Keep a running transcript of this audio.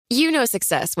You know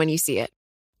success when you see it.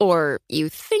 Or you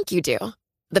think you do.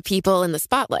 The people in the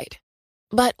spotlight.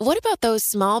 But what about those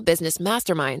small business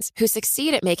masterminds who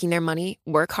succeed at making their money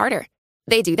work harder?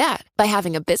 They do that by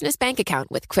having a business bank account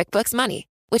with QuickBooks Money,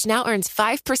 which now earns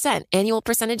 5% annual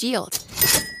percentage yield.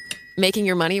 Making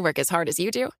your money work as hard as you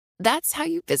do? That's how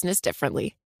you business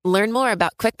differently. Learn more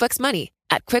about QuickBooks Money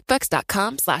at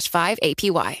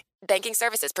quickbooks.com/5APY. Banking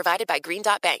services provided by Green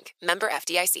Dot Bank. Member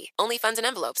FDIC. Only funds and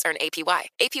envelopes earn APY.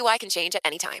 APY can change at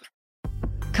any time.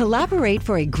 Collaborate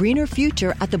for a greener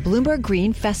future at the Bloomberg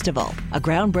Green Festival, a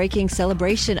groundbreaking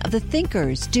celebration of the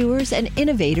thinkers, doers, and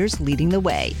innovators leading the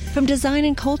way. From design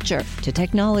and culture to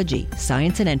technology,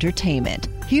 science, and entertainment.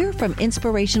 Hear from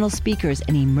inspirational speakers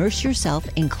and immerse yourself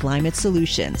in climate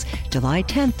solutions. July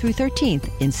 10th through 13th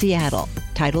in Seattle.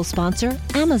 Title sponsor,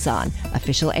 Amazon.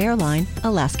 Official airline,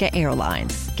 Alaska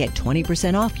Airlines. Get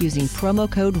 20% off using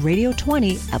promo code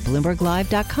radio20 at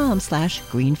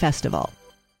bloomberglive.com/greenfestival.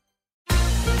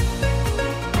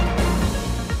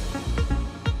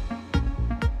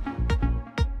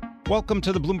 Welcome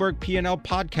to the Bloomberg P&L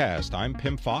podcast. I'm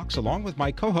Pim Fox, along with my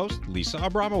co-host, Lisa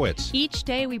Abramowitz. Each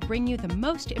day, we bring you the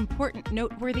most important,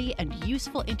 noteworthy, and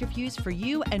useful interviews for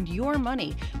you and your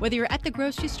money, whether you're at the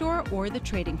grocery store or the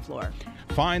trading floor.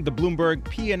 Find the Bloomberg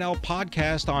P&L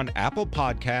podcast on Apple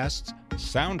Podcasts,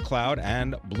 SoundCloud,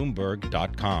 and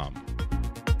Bloomberg.com.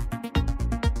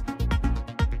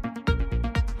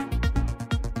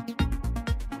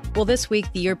 Well, this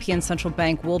week, the European Central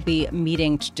Bank will be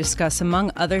meeting to discuss,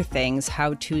 among other things,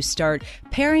 how to start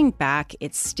paring back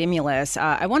its stimulus.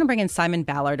 I want to bring in Simon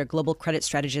Ballard, a global credit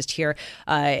strategist here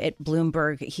at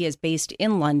Bloomberg. He is based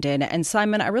in London. And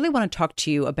Simon, I really want to talk to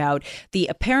you about the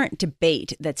apparent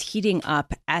debate that's heating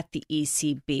up at the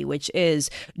ECB, which is,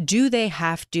 do they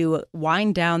have to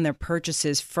wind down their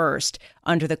purchases first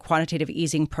under the quantitative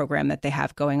easing program that they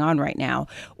have going on right now?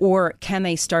 Or can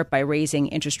they start by raising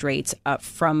interest rates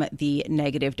from the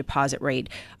negative deposit rate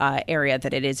area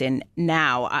that it is in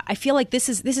now? I feel like this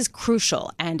is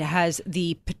crucial and has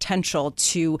the potential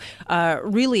to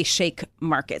really shake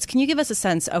markets. Can you give us a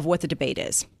sense of what the debate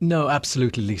is? No,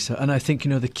 absolutely, Lisa. And I think,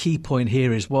 the key point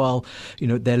here is while,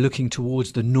 they're looking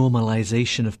towards the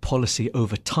normalization of policy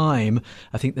over time,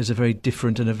 I think there's a very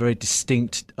different and a very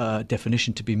distinct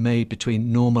definition to be made between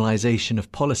normalization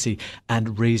of policy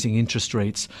and raising interest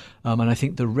rates. And I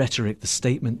think the rhetoric, the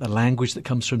statement, the language that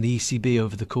comes from the ECB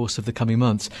over the course of the coming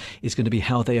months is going to be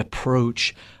how they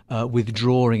approach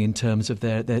withdrawing in terms of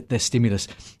their stimulus.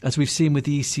 As we've seen with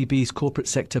the ECB's corporate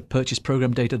sector purchase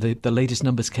program data, the latest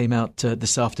numbers came out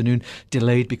this afternoon,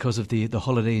 delayed because of the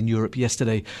holiday in Europe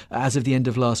yesterday. As of the end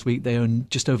of last week, they own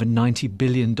just over $90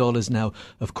 billion now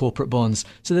of corporate bonds.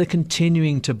 So they're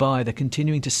continuing to buy, they're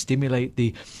continuing to stimulate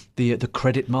the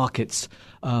credit markets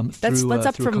So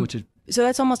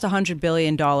that's almost $100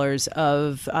 billion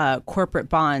of corporate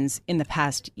bonds in the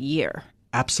past year.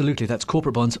 Absolutely, that's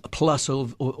corporate bonds plus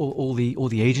all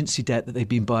the agency debt that they've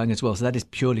been buying as well. So that is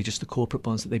purely just the corporate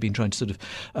bonds that they've been trying to sort of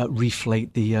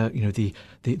reflate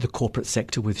the corporate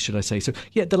sector with, should I say? So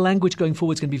yeah, the language going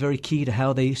forward is going to be very key to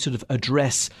how they sort of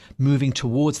address moving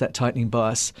towards that tightening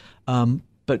bias.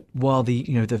 But while the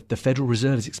Federal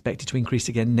Reserve is expected to increase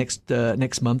again next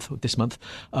month or this month,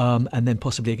 and then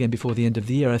possibly again before the end of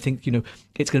the year, I think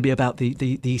it's going to be about the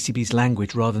ECB's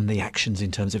language rather than the actions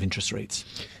in terms of interest rates.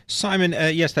 Simon,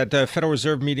 yes, that Federal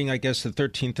Reserve meeting, I guess the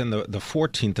 13th and the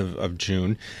 14th of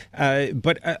June.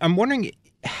 But I'm wondering,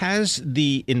 has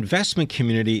the investment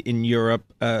community in Europe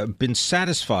been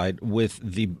satisfied with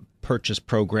the purchase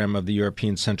program of the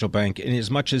European Central Bank, in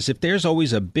as much as if there's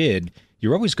always a bid,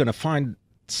 you're always going to find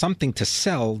something to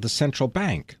sell the central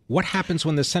bank? What happens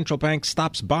when the central bank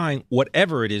stops buying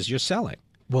whatever it is you're selling?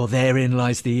 Well, therein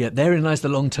lies the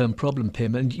long-term problem,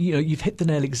 Pim. And you've hit the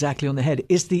nail exactly on the head.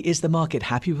 Is the market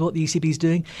happy with what the ECB is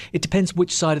doing? It depends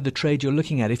which side of the trade you're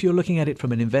looking at. If you're looking at it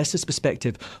from an investor's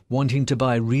perspective, wanting to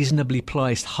buy reasonably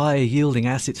priced, higher-yielding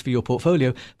assets for your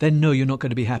portfolio, then no, you're not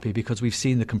going to be happy, because we've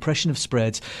seen the compression of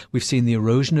spreads, we've seen the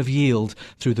erosion of yield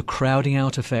through the crowding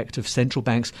out effect of central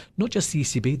banks, not just the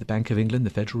ECB, the Bank of England, the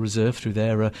Federal Reserve, through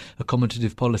their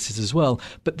accommodative policies as well.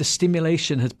 But the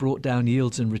stimulation has brought down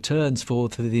yields and returns for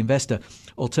the investor.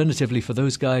 Alternatively, for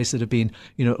those guys that have been,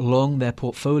 long their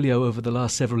portfolio over the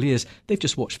last several years, they've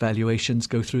just watched valuations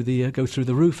go through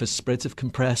the roof as spreads have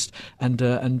compressed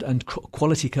and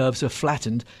quality curves have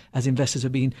flattened as investors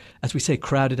have been, as we say,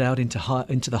 crowded out into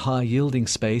the high yielding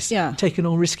space, taking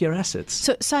on riskier assets.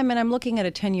 So, Simon, I'm looking at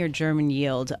a 10-year German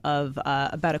yield of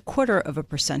about 0.25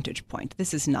 percentage point.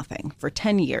 This is nothing for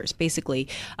 10 years. Basically,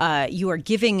 you are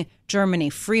giving Germany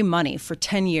free money for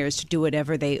 10 years to do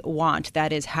whatever they want.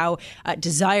 That is how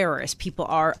desirous people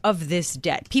are of this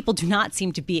debt. People do not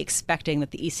seem to be expecting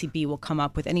that the ECB will come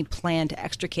up with any plan to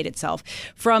extricate itself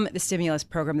from the stimulus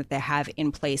program that they have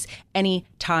in place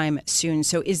anytime soon.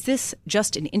 So is this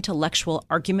just an intellectual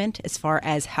argument as far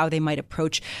as how they might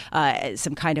approach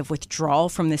some kind of withdrawal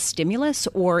from this stimulus,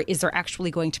 or is there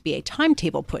actually going to be a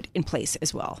timetable put in place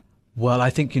as well? Well, I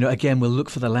think, again, we'll look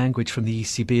for the language from the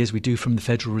ECB as we do from the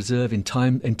Federal Reserve in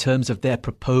terms of their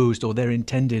proposed or their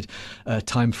intended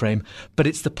time frame. But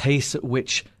it's the pace at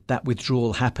which that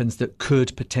withdrawal happens that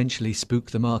could potentially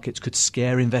spook the markets, could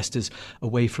scare investors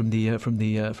away from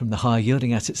the higher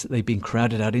yielding assets that they've been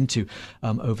crowded out into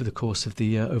over the course of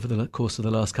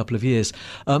the last couple of years.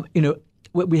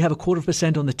 We have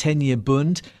 0.25% on the 10-year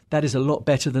Bund. That is a lot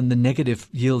better than the negative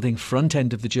yielding front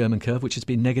end of the German curve, which has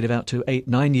been negative out to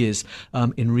 8-9 years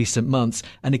in recent months.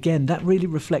 And again, that really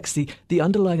reflects the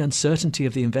underlying uncertainty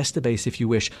of the investor base, if you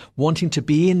wish, wanting to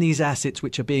be in these assets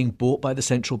which are being bought by the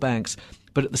central banks,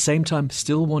 but at the same time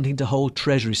still wanting to hold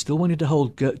treasuries, still wanting to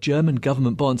hold German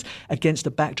government bonds against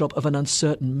a backdrop of an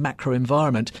uncertain macro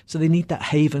environment. So they need that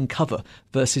haven cover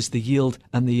versus the yield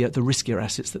and the riskier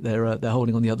assets that they're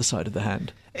holding on the other side of the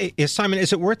hand. Simon,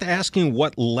 is it worth asking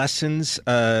what lessons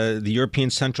the European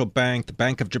Central Bank, the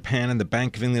Bank of Japan, and the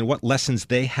Bank of England, what lessons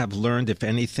they have learned, if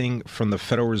anything, from the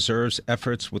Federal Reserve's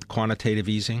efforts with quantitative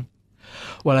easing?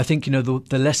 Well, I think,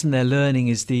 the lesson they're learning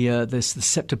is the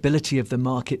susceptibility of the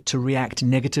market to react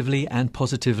negatively and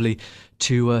positively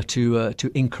to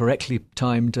incorrectly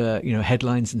timed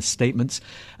headlines and statements.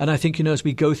 And I think, as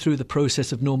we go through the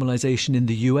process of normalization in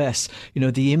the US,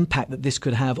 the impact that this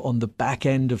could have on the back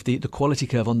end of the quality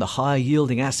curve, on the higher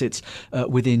yielding assets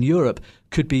within Europe,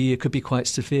 could be quite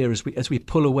severe as we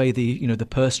pull away the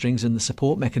purse strings and the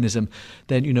support mechanism.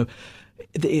 Then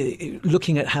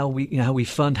looking at how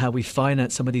we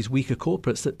finance some of these weaker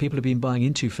corporates that people have been buying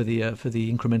into for the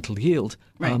incremental yield,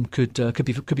 right, could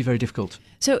be very difficult.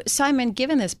 So, Simon,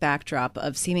 given this backdrop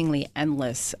of seemingly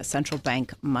endless central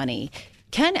bank money,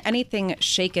 can anything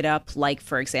shake it up, like,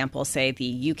 for example, say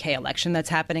the UK election that's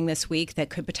happening this week,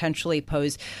 that could potentially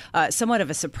pose somewhat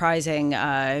of a surprising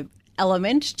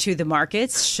element to the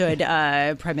markets should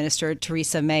Prime Minister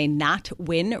Theresa May not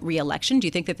win re-election? Do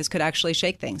you think that this could actually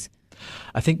shake things?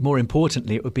 I think more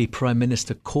importantly, it would be Prime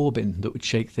Minister Corbyn that would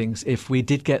shake things. If we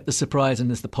did get the surprise,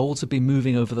 and as the polls have been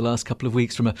moving over the last couple of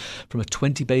weeks from a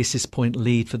 20 basis point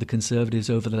lead for the Conservatives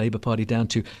over the Labour Party down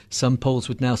to some polls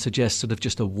would now suggest sort of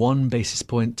just a 1 basis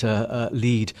point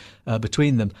lead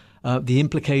between them. The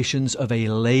implications of a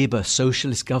Labour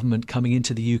socialist government coming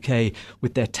into the UK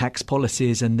with their tax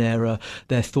policies and their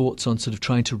thoughts on sort of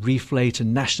trying to reflate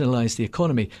and nationalise the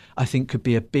economy, I think could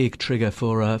be a big trigger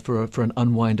for an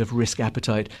unwind of risk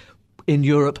appetite in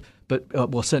Europe. But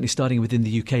certainly starting within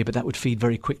the UK, but that would feed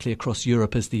very quickly across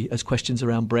Europe as questions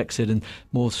around Brexit and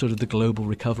more sort of the global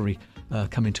recovery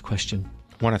come into question.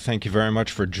 I want to thank you very much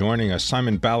for joining us.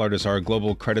 Simon Ballard is our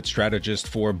global credit strategist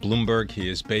for Bloomberg. He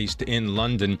is based in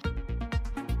London.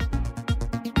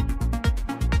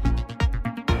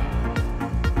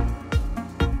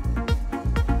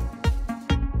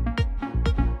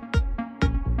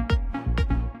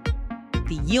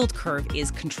 Yield curve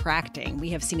is contracting. We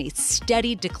have seen a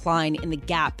steady decline in the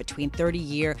gap between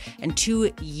 30-year and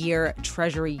 2-year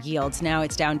Treasury yields. Now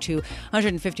it's down to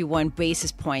 151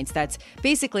 basis points. That's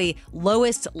basically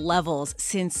lowest levels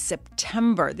since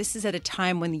September. This is at a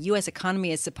time when the U.S.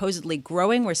 economy is supposedly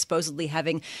growing. We're supposedly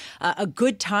having a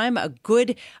good time, a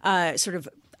good sort of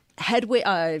headway.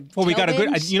 Well, we got a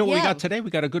good, what we got today? We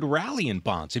got a good rally in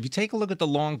bonds. If you take a look at the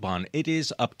long bond, it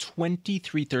is up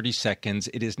 23 seconds.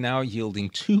 It is now yielding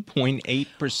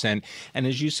 2.8%. And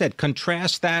as you said,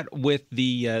 contrast that with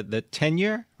the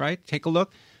 10-year, right? Take a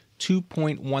look,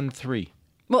 2.13%.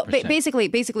 Well,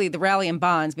 basically, the rally in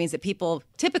bonds means that people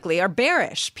typically are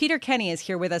bearish. Peter Kenny is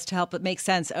here with us to help make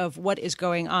sense of what is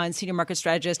going on, senior market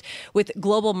strategist with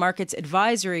Global Markets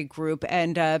Advisory Group.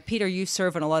 And Peter, you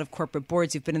serve on a lot of corporate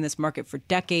boards. You've been in this market for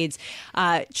decades.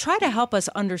 Try to help us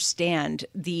understand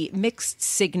the mixed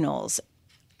signals.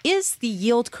 Is the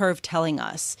yield curve telling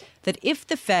us that if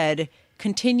the Fed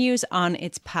continues on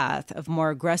its path of more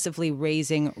aggressively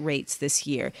raising rates this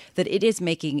year, that it is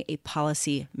making a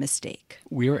policy mistake?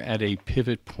 We're at a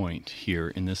pivot point here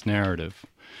in this narrative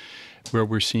where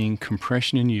we're seeing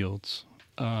compression in yields.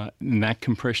 And that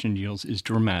compression in yields is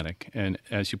dramatic. And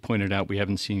as you pointed out, we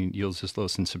haven't seen yields this low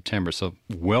since September, so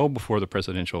well before the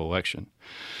presidential election.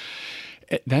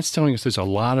 That's telling us there's a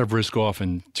lot of risk off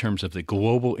in terms of the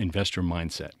global investor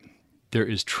mindset. There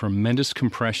is tremendous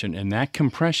compression, and that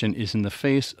compression is in the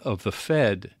face of the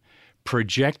Fed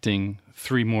projecting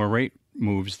 3 more rate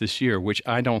moves this year, which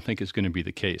I don't think is going to be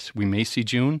the case. We may see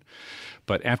June,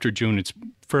 but after June, it's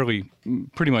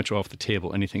pretty much off the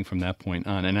table, anything from that point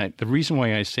on. And the reason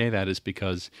why I say that is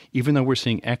because even though we're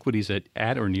seeing equities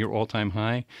at or near all-time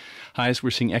highs,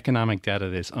 we're seeing economic data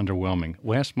that's underwhelming.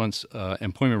 Last month's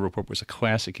employment report was a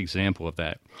classic example of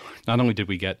that. Not only did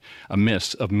we get a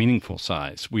miss of meaningful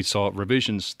size, we saw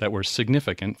revisions that were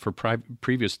significant for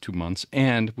previous 2 months,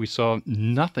 and we saw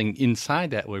nothing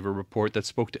inside that labor report that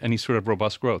spoke to any sort of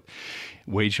robust growth.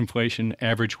 Wage inflation,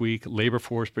 average week, labor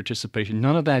force participation,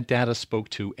 none of that data spoke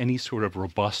to any sort of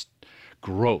robust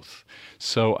growth.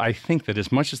 So I think that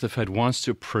as much as the Fed wants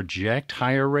to project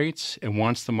higher rates and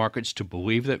wants the markets to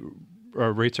believe that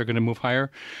rates are going to move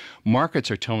higher, markets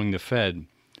are telling the Fed,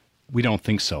 we don't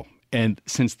think so. And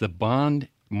since the bond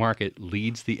market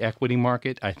leads the equity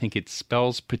market, I think it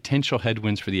spells potential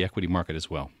headwinds for the equity market as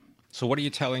well. So what are you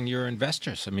telling your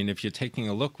investors? I mean, if you're taking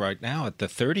a look right now at the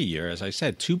 30-year, as I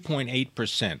said,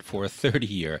 2.8% for a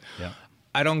 30-year, yeah.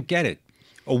 I don't get it.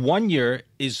 A 1-year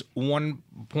is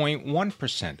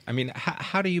 1.1%. I mean,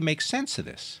 how do you make sense of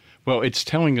this? Well, it's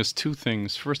telling us two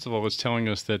things. First of all, it's telling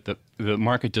us that the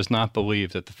market does not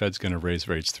believe that the Fed's going to raise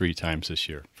rates 3 times this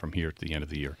year, from here to the end of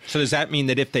the year. So does that mean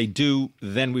that if they do,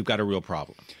 then we've got a real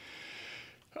problem?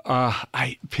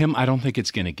 Pim, I don't think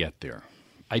it's going to get there.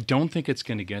 I don't think it's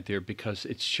going to get there because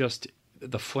it's just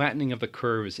the flattening of the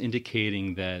curve is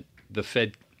indicating that the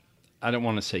Fed, I don't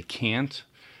want to say can't,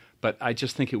 but I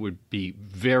just think it would be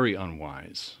very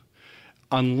unwise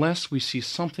unless we see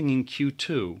something in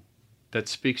Q2 that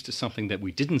speaks to something that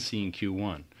we didn't see in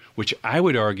Q1, which I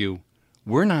would argue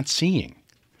we're not seeing.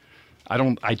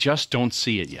 I just don't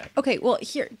see it yet. Okay, well,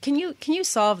 here, can you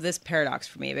solve this paradox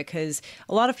for me? Because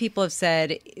a lot of people have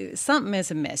said something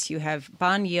is amiss. You have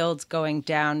bond yields going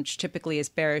down, which typically is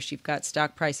bearish. You've got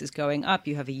stock prices going up.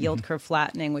 You have a yield curve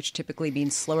flattening, which typically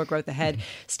means slower growth ahead.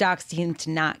 Stocks seem to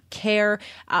not care.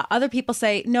 Other people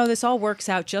say, no, this all works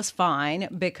out just fine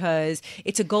because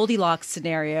it's a Goldilocks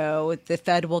scenario. The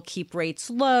Fed will keep rates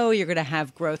low. You're going to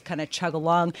have growth kind of chug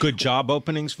along. Good job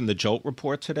openings from the JOLT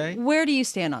report today. Where do you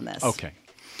stand on this? Okay.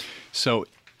 So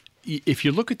if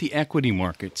you look at the equity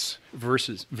markets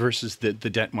versus the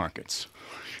debt markets,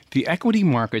 the equity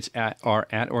markets are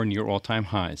at or near all-time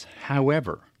highs.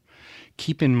 However,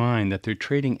 keep in mind that they're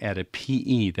trading at a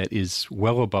PE that is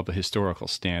well above the historical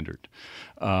standard.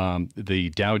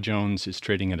 The Dow Jones is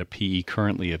trading at a PE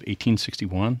currently of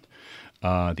 1861.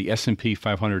 The S&P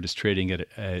 500 is trading at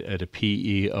a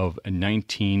PE of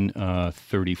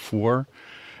 1934.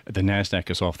 The NASDAQ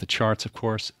is off the charts, of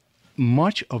course.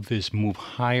 Much of this move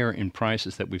higher in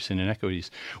prices that we've seen in equities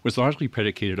was largely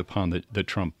predicated upon the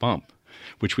Trump bump,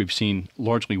 which we've seen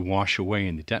largely wash away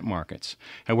in the debt markets.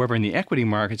 However, in the equity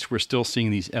markets, we're still seeing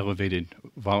these elevated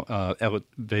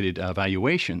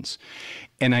valuations.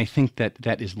 And I think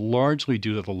that is largely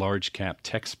due to the large cap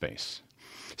tech space.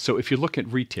 So if you look at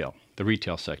retail, the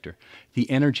retail sector,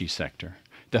 the energy sector,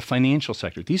 the financial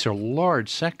sector, these are large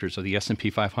sectors of the S&P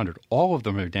 500. All of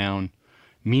them are down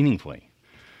meaningfully.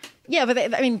 Yeah, but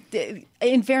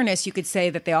in fairness, you could say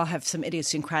that they all have some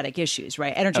idiosyncratic issues,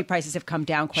 right? Energy prices have come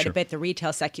down quite a bit. The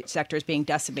retail sector is being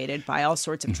decimated by all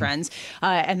sorts of trends.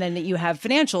 And then you have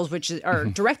financials, which are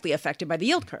directly affected by the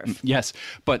yield curve. Yes,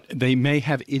 but they may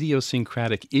have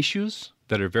idiosyncratic issues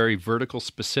that are very vertical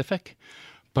specific,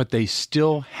 but they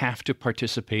still have to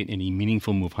participate in a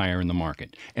meaningful move higher in the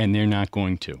market, and they're not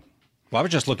going to. Well, I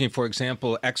was just looking, for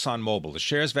example, ExxonMobil. The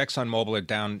shares of ExxonMobil are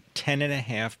down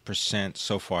 10.5%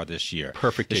 so far this year.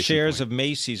 Perfect. The shares of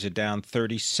Macy's are down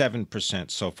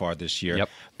 37% so far this year. Yep.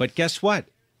 But guess what?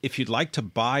 If you'd like to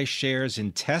buy shares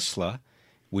in Tesla,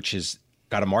 which has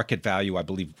got a market value, I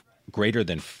believe, greater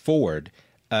than Ford,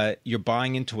 you're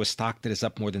buying into a stock that is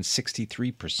up more than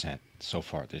 63% so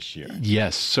far this year.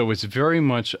 Yes. So it's very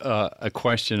much a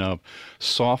question of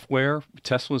software.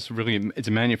 Tesla's it's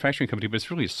a manufacturing company, but it's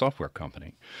really a software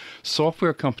company.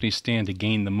 Software companies stand to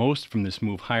gain the most from this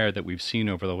move higher that we've seen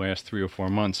over the last 3 or 4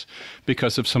 months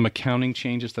because of some accounting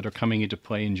changes that are coming into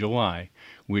play in July,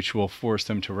 which will force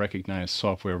them to recognize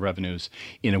software revenues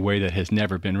in a way that has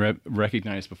never been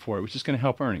recognized before, which is going to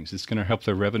help earnings. It's going to help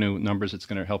their revenue numbers. It's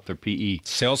going to help their PE.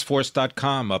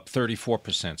 Salesforce.com up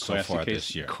 34% so far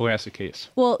this year. Classic case.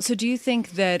 Well, so do you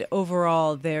think that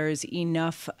overall there's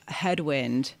enough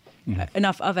headwind,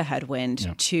 enough of a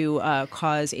headwind to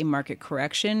cause a market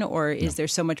correction, or is there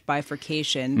so much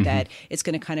bifurcation that it's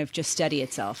going to kind of just steady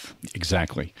itself?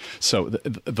 Exactly. So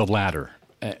the latter.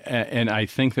 And I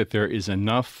think that there is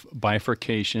enough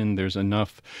bifurcation, there's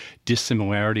enough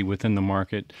dissimilarity within the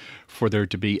market for there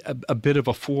to be a bit of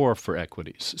a floor for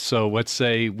equities. So let's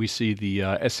say we see the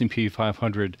S&P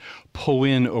 500 pull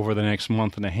in over the next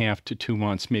month and a half to 2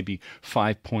 months, maybe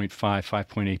 5.5,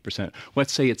 5.8%.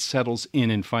 Let's say it settles in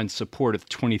and finds support at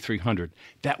 2,300.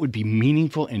 That would be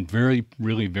meaningful and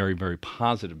really, very, very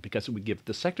positive, because it would give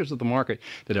the sectors of the market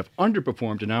that have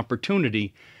underperformed an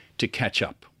opportunity to catch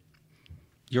up.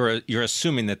 You're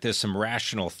assuming that there's some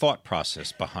rational thought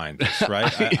process behind this,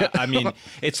 right? I mean,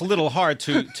 it's a little hard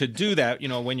to do that,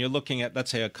 when you're looking at,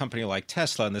 let's say, a company like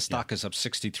Tesla and the stock is up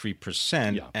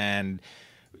 63%, and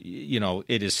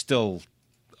it is still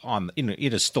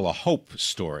it is still a hope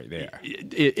story there.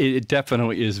 It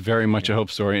definitely is very much a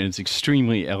hope story, and it's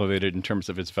extremely elevated in terms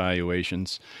of its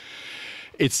valuations.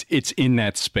 It's in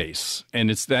that space, and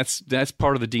that's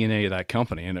part of the DNA of that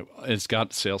company, and it's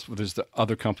got sales. There's the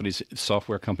other companies,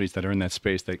 software companies that are in that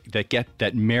space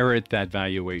that merit that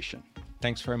valuation.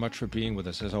 Thanks very much for being with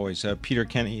us, as always. Peter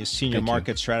Kenny is Senior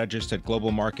Market Strategist at Global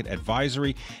Market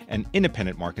Advisory and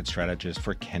Independent Market Strategist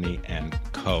for Kenny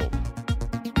 & Co.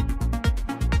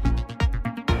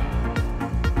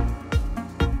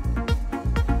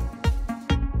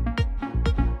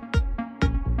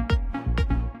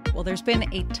 Well, there's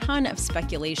been a ton of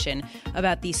speculation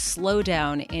about the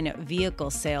slowdown in vehicle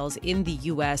sales in the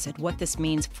U.S. and what this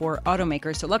means for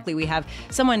automakers. So luckily, we have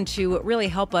someone to really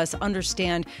help us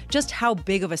understand just how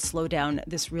big of a slowdown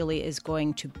this really is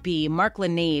going to be. Mark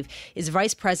LaNave is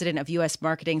Vice President of U.S.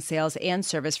 Marketing, Sales, and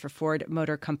Service for Ford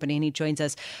Motor Company, and he joins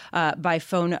us by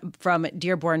phone from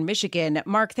Dearborn, Michigan.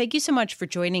 Mark, thank you so much for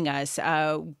joining us.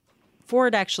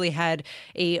 Ford actually had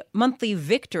a monthly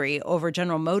victory over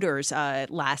General Motors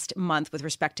last month with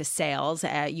respect to sales.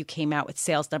 You came out with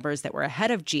sales numbers that were ahead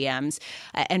of GM's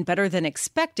and better than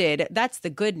expected. That's the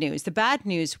good news. The bad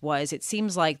news was it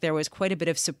seems like there was quite a bit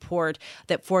of support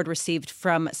that Ford received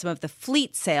from some of the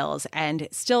fleet sales and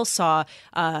still saw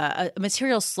a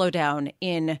material slowdown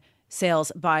in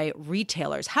sales by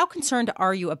retailers. How concerned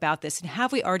are you about this, and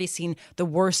have we already seen the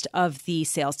worst of the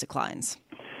sales declines?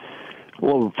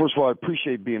 Well, first of all, I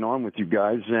appreciate being on with you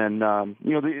guys, and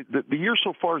the year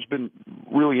so far has been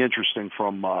really interesting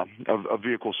from a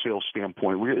vehicle sales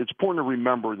standpoint. It's important to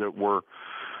remember that we're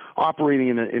operating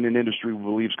in an industry we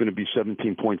believe is going to be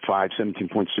 17.5,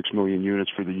 17.6 million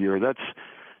units for the year.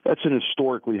 That's an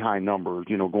historically high number.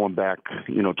 Going back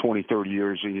 20, 30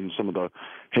 years, even some of the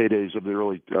heydays of the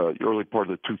early part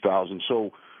of the 2000s.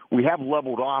 So we have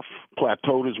leveled off,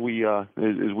 plateaued, as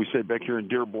we say back here in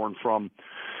Dearborn, from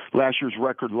last year's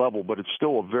record level, but it's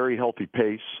still a very healthy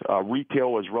pace.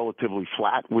 Retail is relatively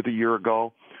flat with a year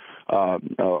ago.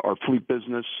 Our fleet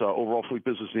business, overall fleet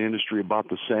business in the industry, about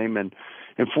the same. And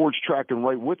Ford's tracking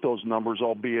right with those numbers,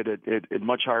 albeit at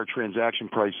much higher transaction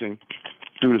pricing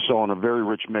due to selling a very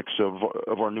rich mix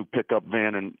of our new pickup,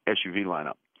 van, and SUV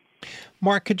lineup.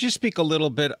 Mark, could you speak a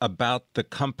little bit about the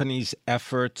company's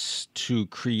efforts to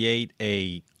create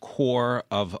a core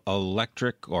of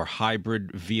electric or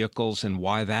hybrid vehicles and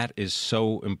why that is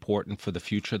so important for the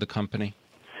future of the company?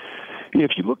 Yeah,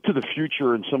 if you look to the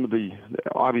future and some of the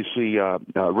obviously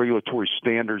regulatory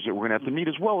standards that we're going to have to meet,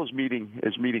 as well as meeting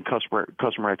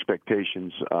customer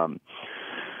expectations,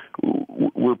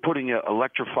 we're putting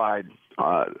electrified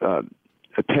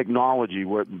technology,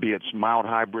 be it mild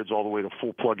hybrids all the way to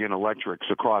full plug-in electrics,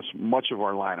 across much of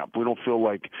our lineup. We don't feel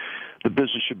like the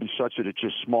business should be such that it's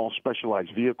just small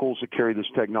specialized vehicles that carry this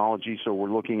technology. So we're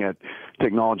looking at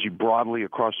technology broadly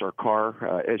across our car,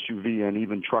 SUV, and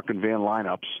even truck and van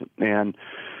lineups. And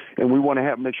we want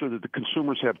to make sure that the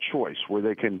consumers have choice, where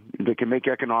they can make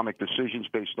economic decisions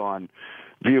based on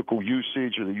vehicle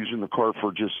usage, or they're using the car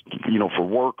for just for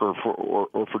work or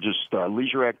for just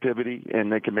leisure activity,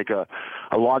 and they can make a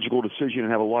logical decision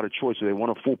and have a lot of choice. They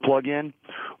want a full plug-in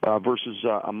versus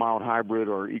a mild hybrid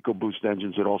or EcoBoost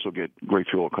engines that also get great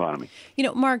fuel economy.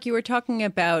 Mark, you were talking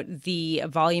about the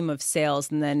volume of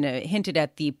sales and then hinted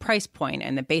at the price point,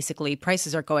 and that basically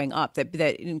prices are going up,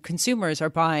 that consumers are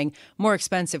buying more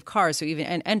expensive cars, so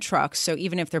even and trucks. So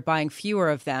even if they're buying fewer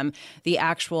of them, the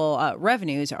actual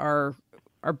revenues are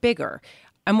bigger.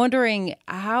 I'm wondering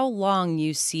how long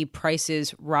you see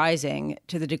prices rising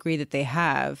to the degree that they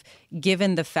have,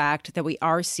 given the fact that we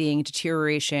are seeing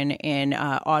deterioration in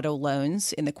auto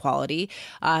loans, in the quality,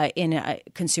 in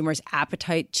consumers'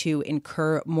 appetite to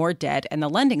incur more debt, and the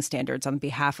lending standards on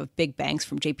behalf of big banks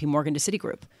from JP Morgan to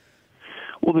Citigroup.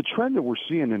 Well, the trend that we're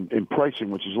seeing in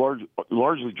pricing, which is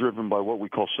largely driven by what we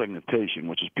call segmentation,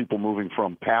 which is people moving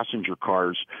from passenger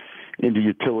cars into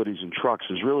utilities and trucks,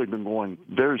 has really been going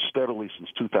very steadily since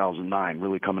 2009,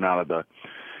 really coming out of the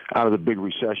out of the big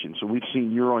recession. So we've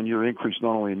seen year-on-year increase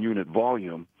not only in unit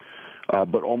volume,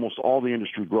 but almost all the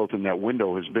industry growth in that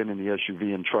window has been in the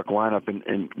SUV and truck lineup.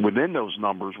 And within those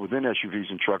numbers, within SUVs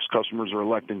and trucks, customers are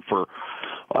electing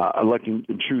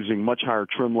and choosing much higher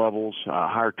trim levels,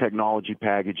 higher technology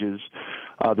packages.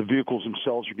 The vehicles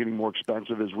themselves are getting more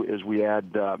expensive as we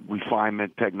add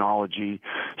refinement, technology,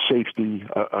 safety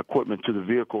equipment to the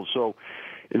vehicles. So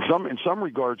in some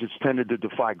regards, it's tended to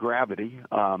defy gravity.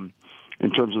 In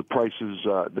terms of prices,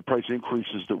 the price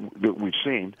increases that we've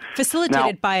seen.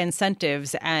 Facilitated by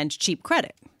incentives and cheap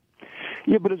credit.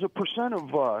 Yeah, but as a percent of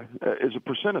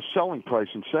selling price,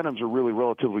 incentives are really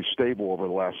relatively stable over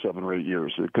the last 7 or 8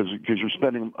 years because you're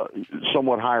spending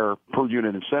somewhat higher per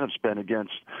unit incentive spend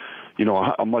against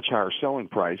a much higher selling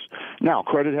price. Now,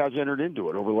 credit has entered into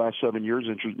it. Over the last 7 years,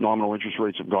 nominal interest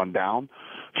rates have gone down.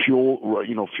 Fuel,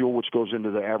 which goes into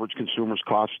the average consumer's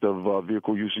cost of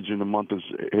vehicle usage in a month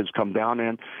has come down,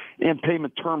 and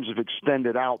payment terms have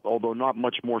extended out, although not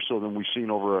much more so than we've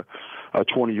seen over a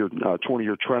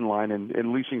 20-year trend line,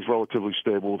 and leasing's relatively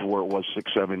stable with where it was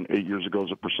 6, 7, 8 years ago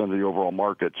as a percent of the overall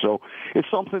market. So it's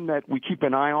something that we keep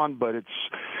an eye on, but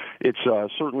it's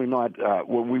certainly not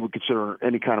what we would consider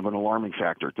any kind of an alarming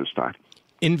factor at this time.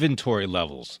 Inventory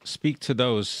levels. Speak to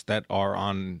those that are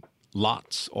on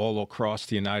lots all across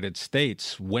the United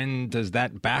States. When does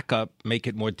that backup make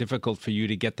it more difficult for you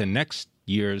to get the next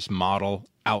year's model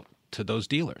out to those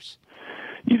dealers?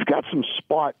 You've got some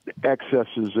spot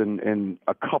excesses and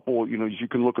a couple, you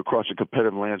can look across a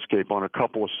competitive landscape on a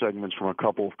couple of segments from a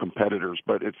couple of competitors.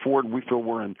 But at Ford, we feel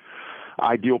we're in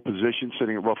ideal position,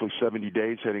 sitting at roughly 70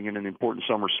 days, heading in an important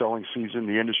summer selling season.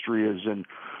 The industry is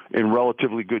in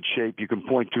relatively good shape. You can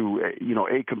point to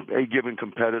a given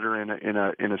competitor in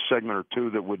a segment or two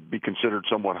that would be considered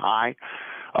somewhat high.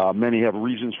 Many have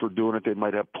reasons for doing it. They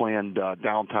might have planned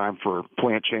downtime for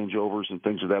plant changeovers and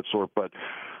things of that sort. But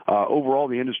overall,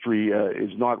 the industry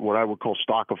is not what I would call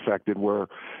stock affected, where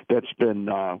that's been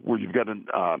where you've got an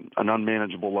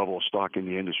unmanageable level of stock in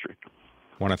the industry.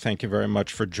 I want to thank you very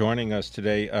much for joining us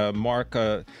today. Mark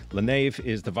LeNave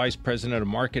is the Vice President of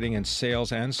Marketing and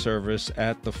Sales and Service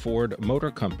at the Ford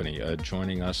Motor Company,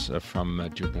 joining us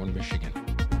from Dearborn, Michigan.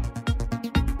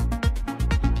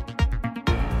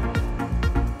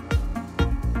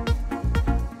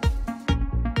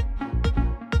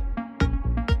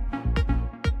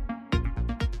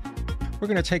 We're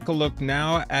going to take a look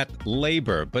now at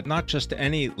labor, but not just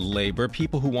any labor,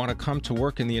 people who want to come to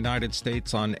work in the United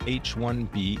States on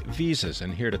H-1B visas.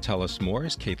 And here to tell us more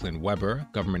is Caitlin Weber,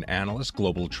 government analyst,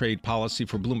 global trade policy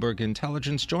for Bloomberg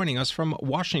Intelligence, joining us from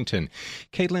Washington.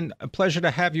 Caitlin, a pleasure to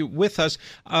have you with us.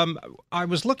 I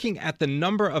was looking at the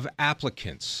number of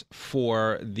applicants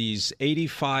for these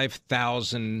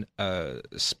 85,000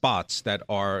 spots that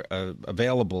are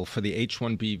available for the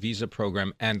H-1B visa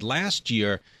program. And last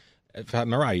year, if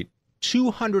I'm right,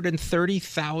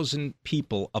 230,000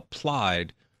 people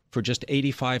applied for just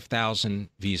 85,000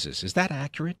 visas. Is that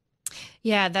accurate?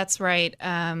 Yeah, that's right.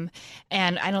 And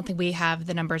I don't think we have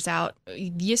the numbers out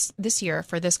this year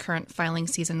for this current filing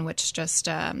season, which just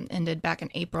ended back in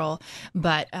April.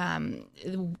 But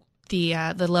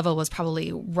the level was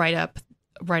probably right up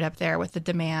there with the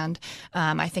demand.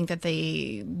 I think that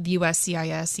the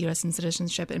USCIS, U.S.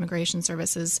 Citizenship Immigration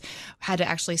Services, had to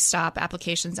actually stop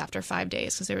applications after 5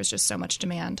 days because there was just so much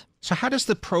demand. So how does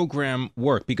the program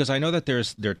work? Because I know that there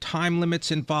are time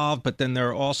limits involved, but then there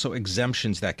are also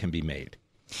exemptions that can be made.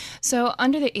 So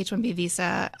under the H-1B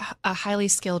visa, a highly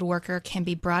skilled worker can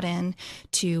be brought in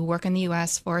to work in the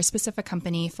U.S. for a specific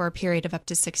company for a period of up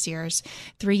to 6 years,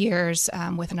 3 years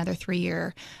with another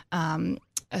 3-year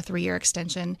a 3-year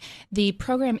extension. The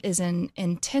program is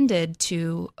intended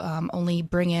to only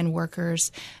bring in workers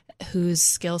whose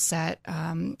skill set,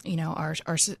 are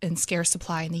in scarce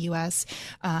supply in the U.S.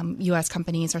 U.S.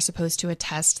 companies are supposed to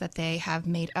attest that they have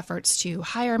made efforts to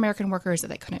hire American workers, that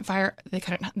they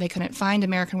couldn't find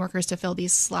American workers to fill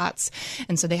these slots,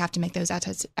 and so they have to make those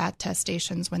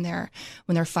attestations when they're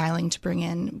filing to bring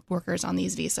in workers on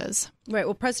these visas. Right.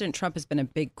 Well, President Trump has been a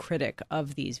big critic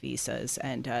of these visas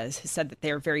and has said that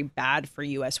they're very bad for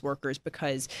U.S. workers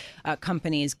because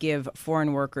companies give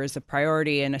foreign workers a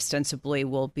priority and ostensibly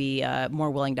will be more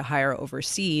willing to hire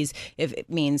overseas if it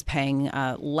means paying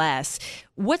less.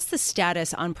 What's the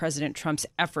status on President Trump's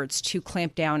efforts to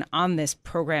clamp down on this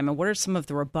program, and what are some of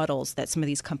the rebuttals that some of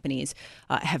these companies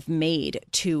have made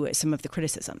to some of the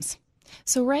criticisms?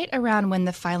 So right around when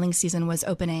the filing season was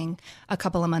opening a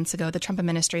couple of months ago, the Trump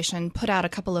administration put out a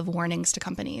couple of warnings to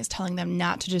companies telling them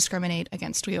not to discriminate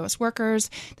against U.S. workers.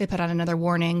 They put out another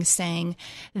warning saying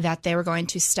that they were going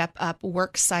to step up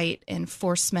work site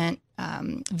enforcement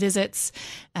visits,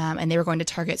 and they were going to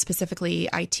target specifically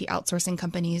IT outsourcing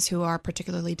companies who are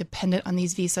particularly dependent on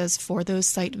these visas for those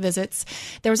site visits.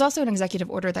 There was also an executive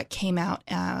order that came out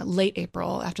late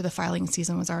April after the filing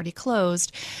season was already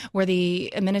closed, where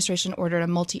the administration ordered a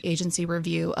multi-agency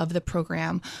review of the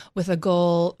program with a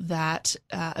goal that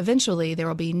eventually there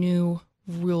will be new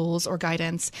rules or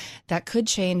guidance that could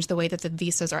change the way that the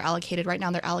visas are allocated. Right now,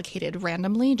 they're allocated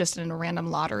randomly, just in a random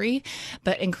lottery.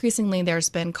 But increasingly, there's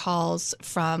been calls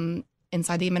from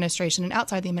inside the administration and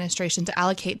outside the administration to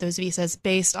allocate those visas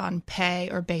based on pay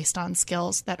or based on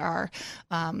skills that are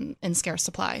in scarce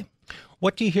supply.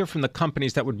 What do you hear from the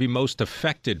companies that would be most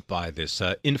affected by this?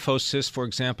 Infosys, for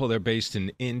example, they're based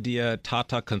in India.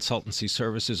 Tata Consultancy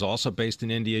Services, also based in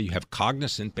India. You have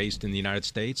Cognizant, based in the United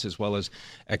States, as well as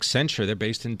Accenture. They're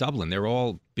based in Dublin. They're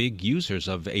all big users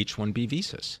of H-1B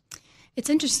visas. It's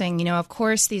interesting. Of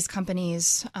course, these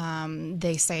companies,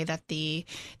 they say that the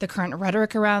current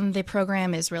rhetoric around the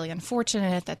program is really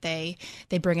unfortunate, that they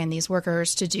bring in these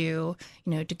workers to do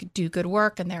good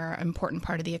work, and they're an important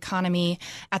part of the economy.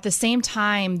 At the same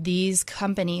time, these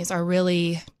companies are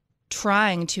really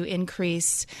trying to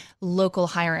increase local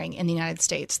hiring in the United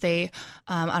States. They,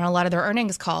 on a lot of their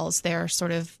earnings calls, they're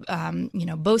sort of,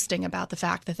 boasting about the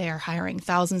fact that they are hiring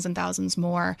thousands and thousands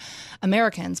more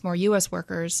Americans, more U.S.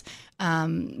 workers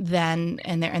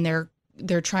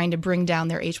they're trying to bring down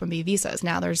their H-1B visas.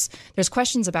 Now, there's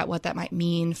questions about what that might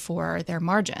mean for their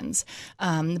margins,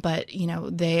 but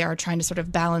they are trying to sort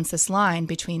of balance this line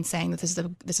between saying that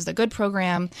this is a good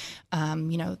program,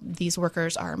 these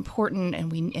workers are important,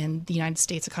 and the United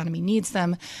States economy needs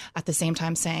them. At the same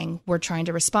time, saying we're trying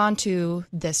to respond to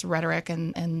this rhetoric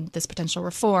and this potential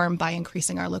reform by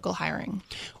increasing our local hiring.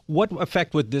 What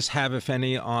effect would this have, if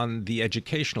any, on the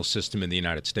educational system in the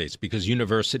United States? Because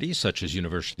universities such as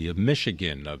University of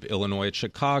Michigan, of Illinois at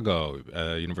Chicago,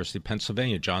 University of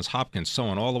Pennsylvania, Johns Hopkins, so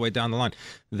on, all the way down the line,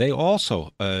 they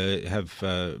also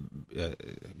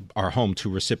are home to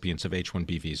recipients of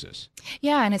H-1B visas.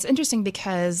 Yeah, and it's interesting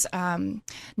because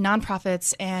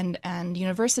nonprofits and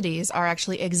universities are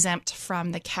actually exempt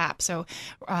from the cap. So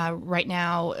right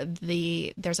now,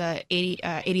 there's a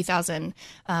 80,000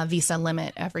 visa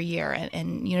limit every year,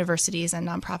 and universities and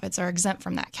nonprofits are exempt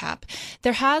from that cap.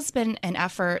 There has been an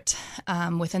effort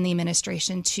within the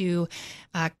administration to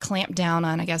clamp down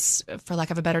on, I guess, for lack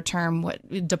of a better term,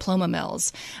 what diploma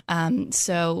mills.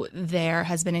 So there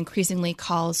has been increasingly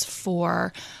calls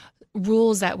for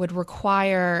rules that would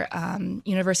require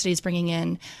universities bringing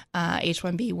in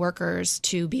H-1B workers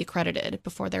to be accredited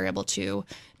before they're able to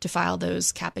file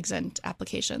those cap-exempt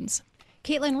applications.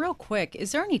 Caitlin, real quick,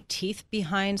 is there any teeth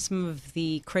behind some of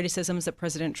the criticisms that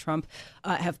President Trump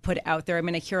have put out there? I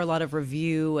mean, I hear a lot of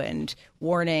review and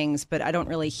warnings, but I don't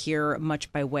really hear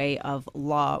much by way of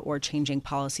law or changing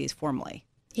policies formally.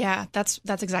 Yeah, that's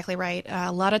exactly right.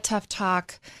 A lot of tough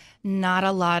talk, not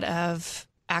a lot of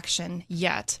action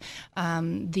yet.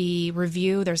 The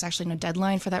review, there's actually no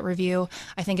deadline for that review.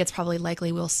 I think it's probably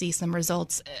likely we'll see some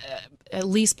results at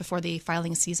least before the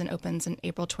filing season opens in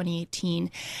April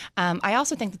 2018. I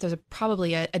also think that there's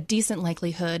probably a decent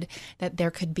likelihood that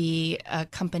there could be a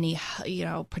company,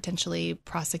 potentially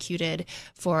prosecuted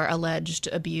for alleged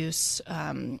abuse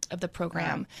of the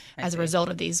program as a result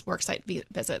of these worksite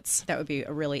visits. That would be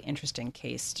a really interesting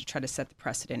case to try to set the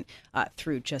precedent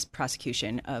through just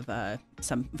prosecution of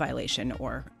some violation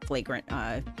or flagrant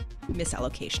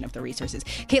misallocation of the resources.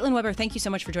 Caitlin Weber, thank you so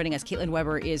much for joining us. Caitlin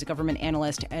Weber is a government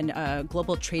analyst and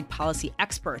global trade policy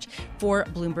expert for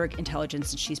Bloomberg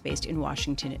Intelligence, and she's based in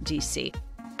Washington, D.C.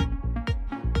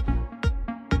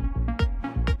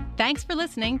 Thanks for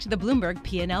listening to the Bloomberg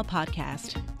P&L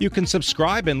podcast. You can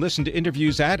subscribe and listen to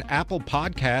interviews at Apple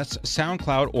Podcasts,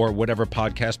 SoundCloud, or whatever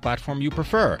podcast platform you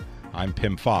prefer. I'm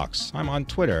Pim Fox. I'm on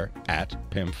Twitter at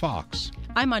Pim Fox.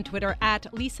 I'm on Twitter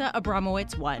at Lisa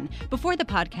Abramowitz1. Before the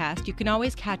podcast, you can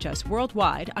always catch us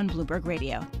worldwide on Bloomberg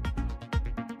Radio.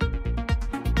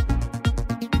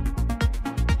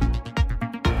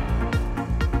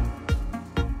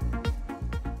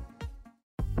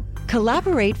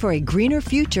 Collaborate for a greener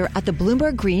future at the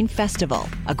Bloomberg Green Festival,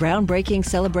 a groundbreaking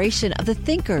celebration of the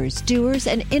thinkers, doers,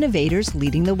 and innovators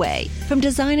leading the way. From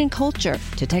design and culture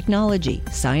to technology,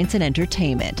 science, and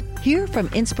entertainment. Hear from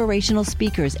inspirational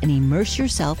speakers and immerse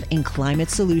yourself in climate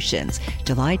solutions.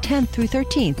 July 10th through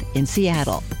 13th in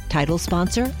Seattle. Title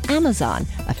sponsor, Amazon.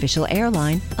 Official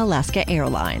airline, Alaska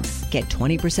Airlines. Get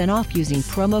 20% off using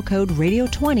promo code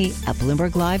radio20 at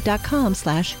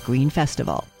BloombergLive.com/Green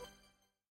Festival.